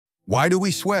Why do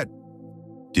we sweat?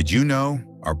 Did you know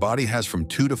our body has from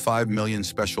 2 to 5 million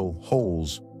special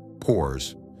holes,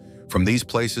 pores? From these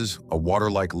places, a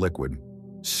water-like liquid,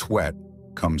 sweat,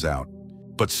 comes out.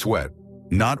 But sweat,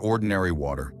 not ordinary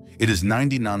water. It is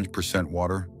 99%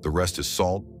 water, the rest is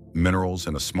salt, minerals,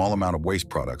 and a small amount of waste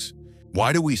products.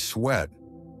 Why do we sweat?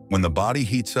 When the body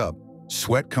heats up,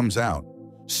 sweat comes out.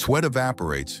 Sweat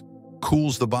evaporates,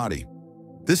 cools the body.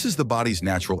 This is the body's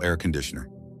natural air conditioner.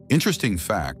 Interesting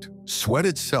fact, sweat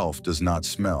itself does not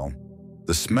smell.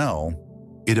 The smell,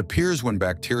 it appears when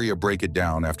bacteria break it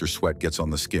down after sweat gets on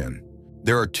the skin.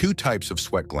 There are 2 types of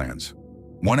sweat glands.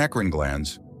 1 eccrine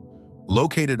glands,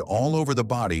 located all over the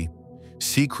body,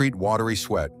 secrete watery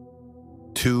sweat.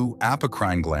 2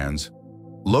 apocrine glands,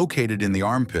 located in the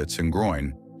armpits and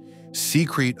groin,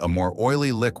 secrete a more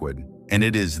oily liquid, and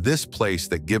it is this place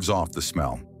that gives off the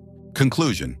smell.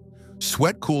 Conclusion: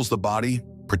 sweat cools the body,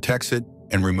 protects it,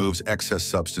 and removes excess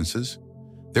substances.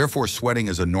 Therefore, sweating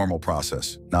is a normal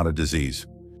process, not a disease.